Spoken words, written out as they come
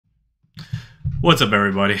What's up,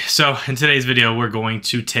 everybody? So in today's video, we're going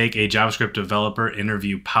to take a JavaScript developer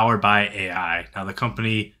interview powered by AI. Now, the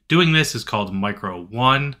company doing this is called Micro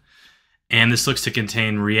One, and this looks to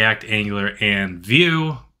contain React, Angular, and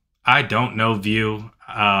Vue. I don't know Vue,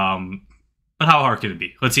 but how hard could it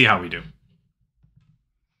be? Let's see how we do.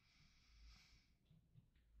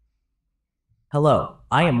 Hello,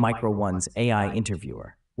 I am Micro One's AI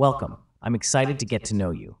interviewer. Welcome. I'm excited to get to know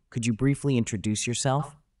you. Could you briefly introduce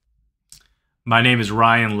yourself? My name is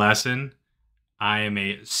Ryan Lesson. I am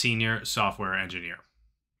a senior software engineer.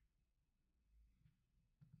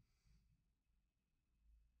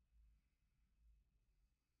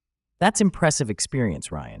 That's impressive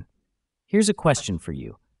experience, Ryan. Here's a question for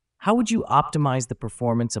you. How would you optimize the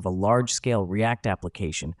performance of a large-scale React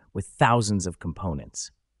application with thousands of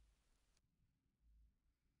components?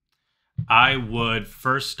 I would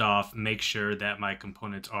first off make sure that my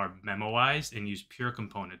components are memoized and use pure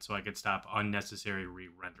components so I could stop unnecessary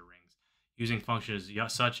re-renderings. Using functions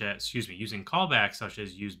such as, using callbacks such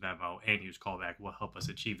as useMemo and useCallback will help us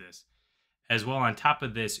achieve this. As well, on top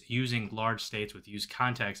of this, using large states with use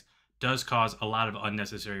context does cause a lot of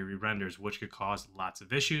unnecessary re-renders, which could cause lots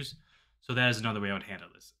of issues. So that is another way I would handle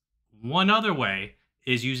this. One other way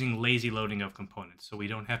is using lazy loading of components, so we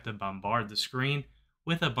don't have to bombard the screen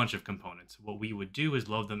with a bunch of components. What we would do is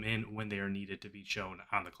load them in when they are needed to be shown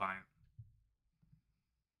on the client.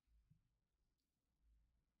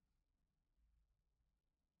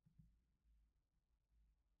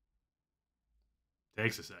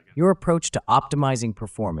 Takes a second. Your approach to optimizing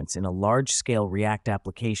performance in a large-scale React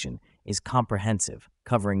application is comprehensive,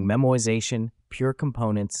 covering memoization, pure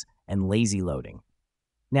components, and lazy loading.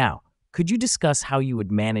 Now, could you discuss how you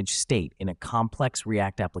would manage state in a complex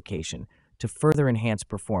React application to further enhance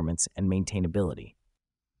performance and maintainability?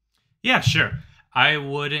 Yeah, sure. I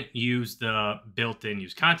wouldn't use the built-in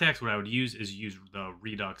use context. What I would use is use the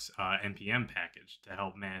Redux npm package to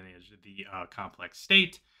help manage the complex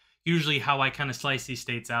state. Usually how I kind of slice these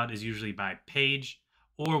states out is usually by page,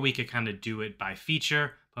 or we could kind of do it by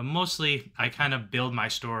feature. But mostly I kind of build my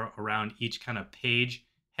store around each kind of page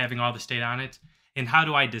having all the state on it. And how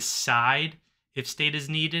do I decide if state is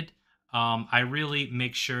needed? I really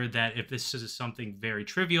make sure that if this is something very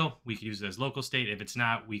trivial, we could use it as local state. If it's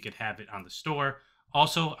not, we could have it on the store.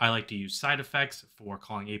 Also, I like to use side effects for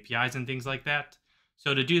calling APIs and things like that.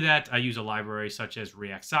 So to do that, I use a library such as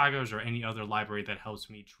React Sagas or any other library that helps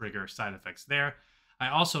me trigger side effects there. I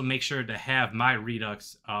also make sure to have my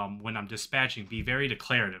Redux, when I'm dispatching, be very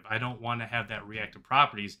declarative. I don't want to have that reactive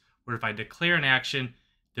properties where if I declare an action,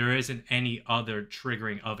 there isn't any other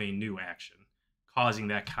triggering of a new action, causing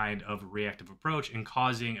that kind of reactive approach and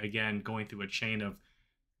causing, again, going through a chain of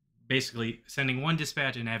basically sending one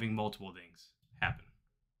dispatch and having multiple things happen.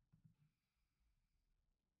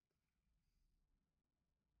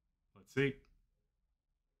 Let's see.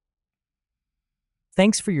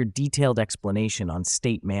 Thanks for your detailed explanation on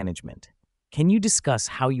state management. Can you discuss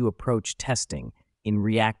how you approach testing in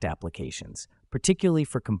React applications, particularly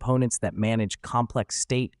for components that manage complex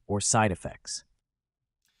state or side effects?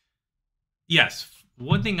 Yes.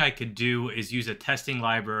 One thing I could do is use a testing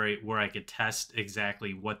library where I could test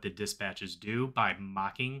exactly what the dispatches do by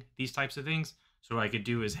mocking these types of things. So what I could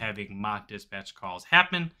do is having mock dispatch calls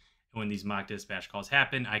happen. And when these mock dispatch calls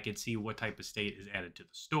happen, I could see what type of state is added to the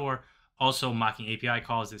store. Also, mocking API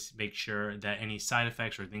calls to make sure that any side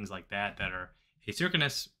effects or things like that that are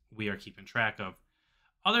asynchronous, we are keeping track of.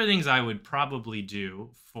 Other things I would probably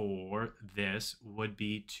do for this would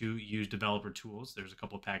be to use developer tools. There's a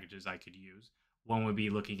couple of packages I could use. One would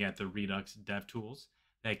be looking at the Redux dev tools.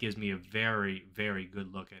 That gives me a very, very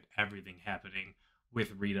good look at everything happening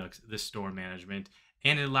with Redux, the store management,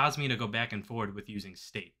 and it allows me to go back and forward with using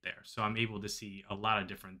state there. So I'm able to see a lot of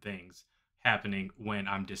different things happening when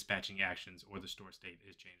I'm dispatching actions or the store state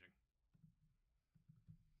is changing.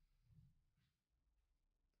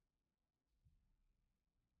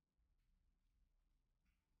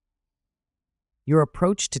 Your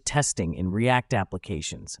approach to testing in React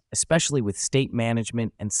applications, especially with state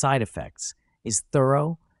management and side effects, is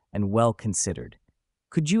thorough and well considered.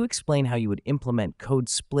 Could you explain how you would implement code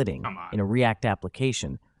splitting Come on. in a React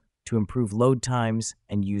application to improve load times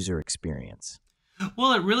and user experience?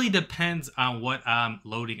 Well, it really depends on what I'm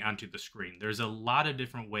loading onto the screen. There's a lot of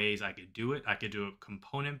different ways I could do it. I could do it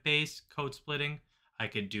component-based code splitting. I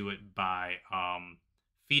could do it by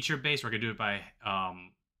feature-based, or I could do it by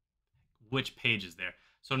which page is there.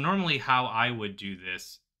 So normally how I would do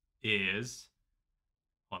this is,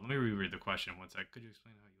 well, let me reread the question one sec. Could you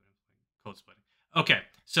explain how you would implement code splitting? Okay,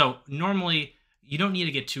 so normally you don't need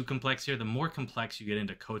to get too complex here. The more complex you get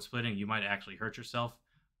into code splitting, you might actually hurt yourself.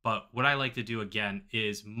 But what I like to do again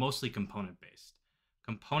is mostly component based.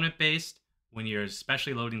 Component based, when you're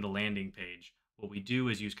especially loading the landing page, what we do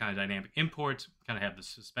is use kind of dynamic imports, kind of have the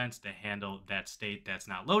suspense to handle that state that's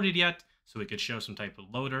not loaded yet. So we could show some type of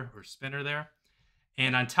loader or spinner there.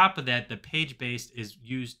 And on top of that, the page based is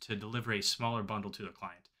used to deliver a smaller bundle to the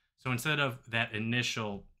client. So instead of that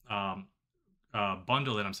initial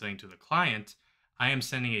bundle that I'm sending to the client, I am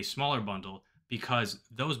sending a smaller bundle because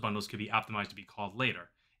those bundles could be optimized to be called later.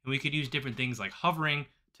 And we could use different things like hovering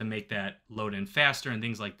to make that load in faster and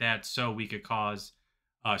things like that. So we could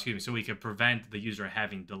so we could prevent the user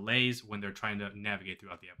having delays when they're trying to navigate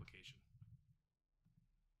throughout the application.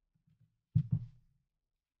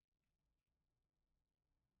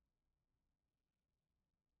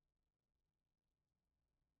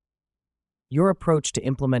 Your approach to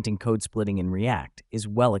implementing code splitting in React is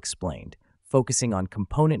well explained, focusing on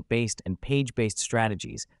component-based and page-based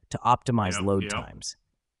strategies to optimize Yep, load yep. times.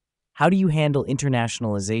 How do you handle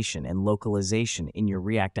internationalization and localization in your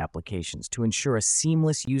React applications to ensure a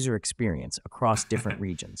seamless user experience across different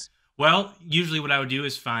regions? Well, usually what I would do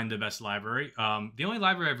is find the best library. The only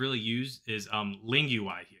library I've really used is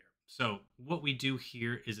LingUI here. So what we do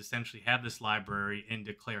here is essentially have this library and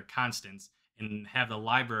declare constants and have the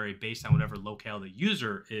library based on whatever locale the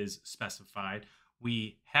user is specified.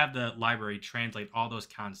 We have the library translate all those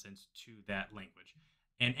constants to that language.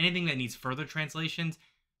 And anything that needs further translations,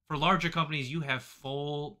 for larger companies, you have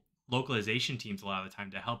full localization teams a lot of the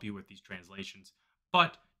time to help you with these translations.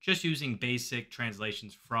 But just using basic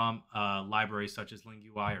translations from libraries such as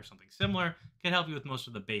LingUI or something similar can help you with most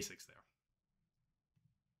of the basics there.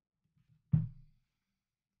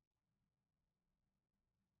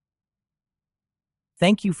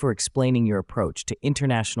 Thank you for explaining your approach to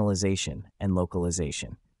internationalization and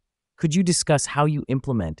localization. Could you discuss how you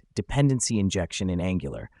implement dependency injection in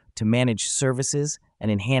Angular to manage services and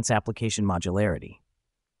enhance application modularity?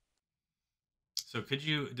 So could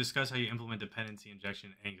you discuss how you implement dependency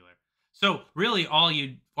injection in Angular? So really all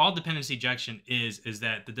dependency injection is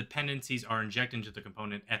that the dependencies are injected into the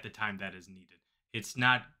component at the time that is needed. It's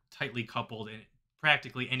not tightly coupled and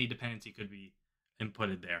practically any dependency could be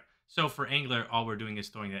inputted there. So for Angular, all we're doing is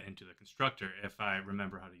throwing that into the constructor if I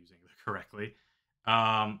remember how to use Angular correctly.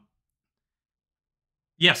 Um,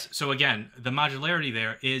 Yes. So again, the modularity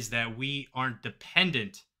there is that we aren't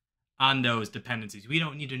dependent on those dependencies. We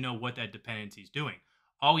don't need to know what that dependency is doing.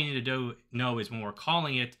 All we need to know is when we're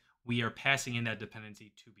calling it, we are passing in that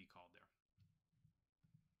dependency to be called there.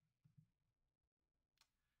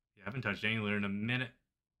 Yeah, I haven't touched Angular in a minute.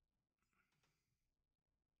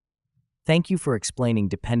 Thank you for explaining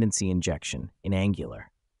dependency injection in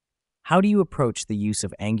Angular. How do you approach the use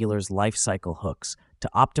of Angular's lifecycle hooks to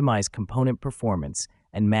optimize component performance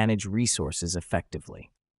and manage resources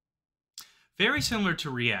effectively? Very similar to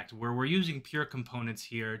React, where we're using pure components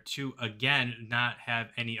here to, again, not have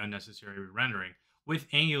any unnecessary rendering. With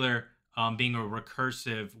Angular being a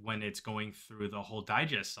recursive when it's going through the whole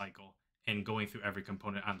digest cycle and going through every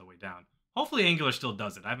component on the way down. Hopefully, Angular still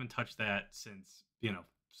does it. I haven't touched that since,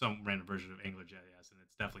 some random version of AngularJS, and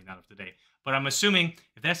it's definitely not up to date. But I'm assuming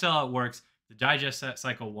if that's how it works, the digest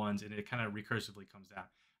cycle ones, and it kind of recursively comes down.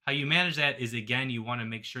 How you manage that is, again, you want to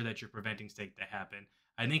make sure that you're preventing state to happen.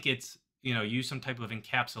 I think it's use some type of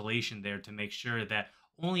encapsulation there to make sure that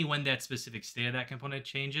only when that specific state of that component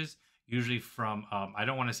changes, usually from I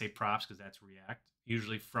don't want to say props because that's React,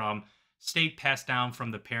 usually from state passed down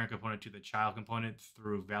from the parent component to the child component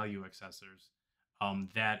through value accessors.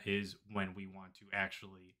 That is when we want to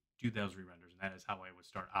actually do those re-renders, and that is how I would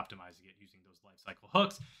start optimizing it using those lifecycle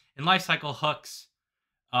hooks. And lifecycle hooks,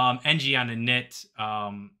 ng on init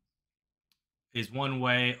is one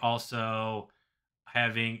way. Also,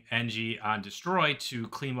 having ng on destroy to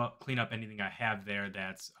clean up anything I have there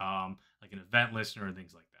that's like an event listener and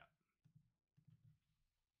things like that.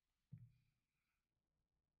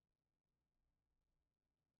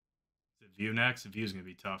 Is it Vue next? Vue is going to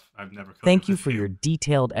be tough. I've never coded Thank you with for Vue. your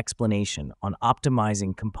detailed explanation on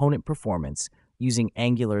optimizing component performance using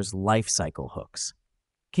Angular's lifecycle hooks.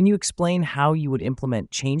 Can you explain how you would implement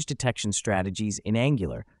change detection strategies in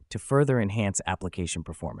Angular to further enhance application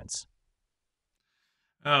performance?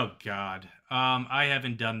 Oh God, I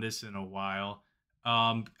haven't done this in a while.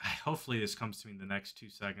 Hopefully this comes to me in the next 2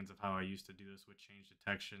 seconds of how I used to do this with change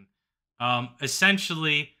detection.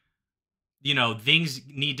 Essentially, things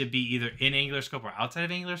need to be either in Angular scope or outside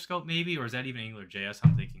of Angular scope, maybe, or is that even Angular JS?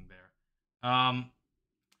 I'm thinking there.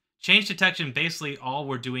 Change detection, basically, all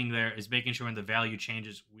we're doing there is making sure when the value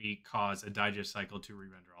changes, we cause a digest cycle to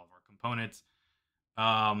re-render all of our components.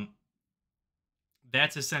 Um,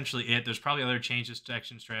 that's essentially it. There's probably other change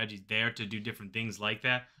detection strategies there to do different things like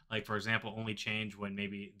that. Like, for example, only change when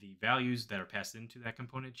maybe the values that are passed into that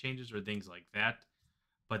component changes or things like that.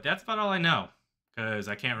 But that's about all I know because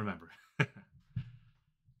I can't remember.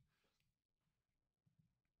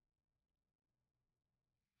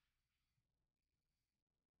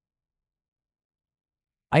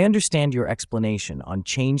 I understand your explanation on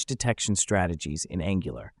change detection strategies in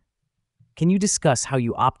Angular. Can you discuss how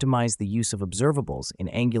you optimize the use of observables in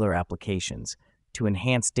Angular applications to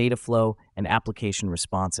enhance data flow and application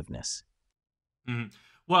responsiveness? Mhm.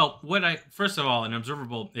 Well, what I first of all, an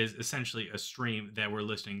observable is essentially a stream that we're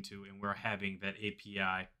listening to, and we're having that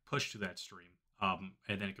API push to that stream. And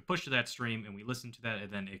then it could push to that stream, and we listen to that,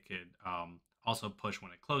 and then it could also push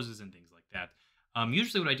when it closes and things like that.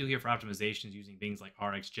 Usually, what I do here for optimization is using things like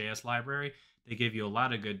RxJS library. They give you a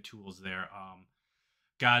lot of good tools there.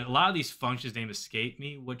 God, a lot of these functions name escape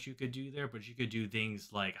me what you could do there, but you could do things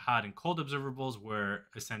like hot and cold observables, where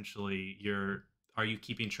essentially you're are you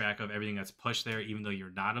keeping track of everything that's pushed there, even though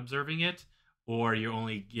you're not observing it, or you're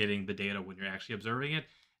only getting the data when you're actually observing it.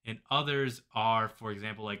 And others are, for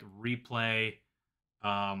example, like replay.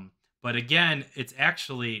 Um, but again, it's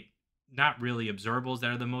actually not really observables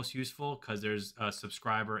that are the most useful because there's a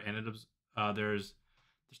subscriber and there's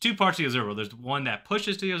two parts of the observable. There's one that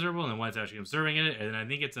pushes to the observable and the one that's actually observing it. And then I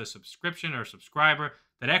think it's a subscription or subscriber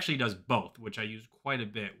that actually does both, which I use quite a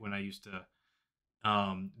bit when I used to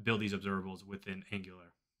build these observables within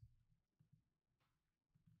Angular.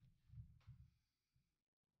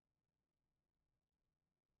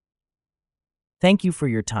 Thank you for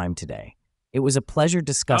your time today. It was a pleasure Oh,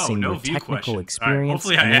 discussing no your Vue technical questions. All right. experience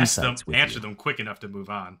Hopefully, I and asked them, insights with answered you. them quick enough to move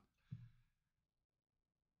on.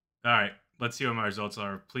 All right. Let's see what my results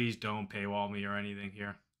are. Please don't paywall me or anything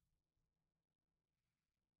here.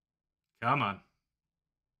 Come on.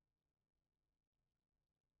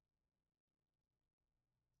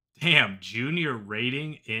 Damn, junior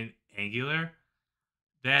rating in Angular?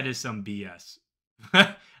 That is some BS.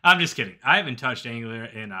 I'm just kidding. I haven't touched Angular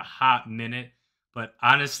in a hot minute, but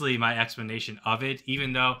honestly, my explanation of it,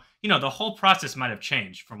 even though, the whole process might have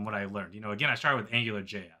changed from what I learned. Again, I started with Angular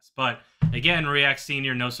JS, but again, React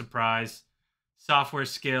Senior, no surprise. Software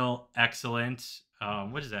skill, excellent.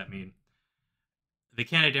 What does that mean? The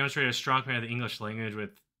candidate demonstrated a strong command of the English language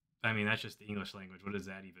I mean, that's just the English language. What does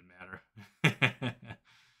that even matter?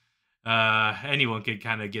 Anyone could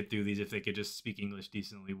kind of get through these if they could just speak English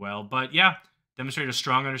decently well. But yeah, demonstrate a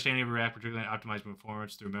strong understanding of React, particularly in optimizing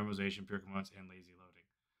performance through memorization, pure components, and lazy loading.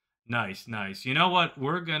 Nice, nice. You know what?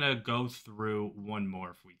 We're gonna go through one more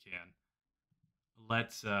if we can.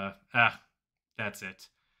 Let's that's it.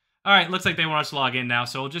 All right, looks like they want us to log in now,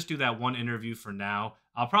 so we'll just do that one interview for now.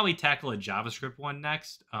 I'll probably tackle a JavaScript one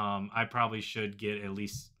next. I probably should get at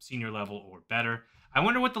least senior level or better. I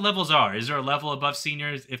wonder what the levels are. Is there a level above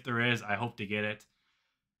seniors? If there is, I hope to get it.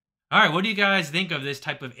 All right, what do you guys think of this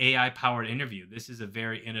type of AI-powered interview? This is a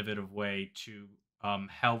very innovative way to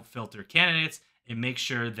help filter candidates and make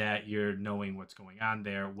sure that you're knowing what's going on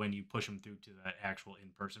there when you push them through to that actual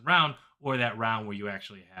in-person round or that round where you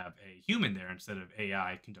actually have a human there instead of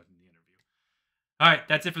AI conducting the interview. All right,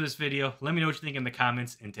 that's it for this video. Let me know what you think in the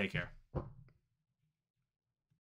comments and take care.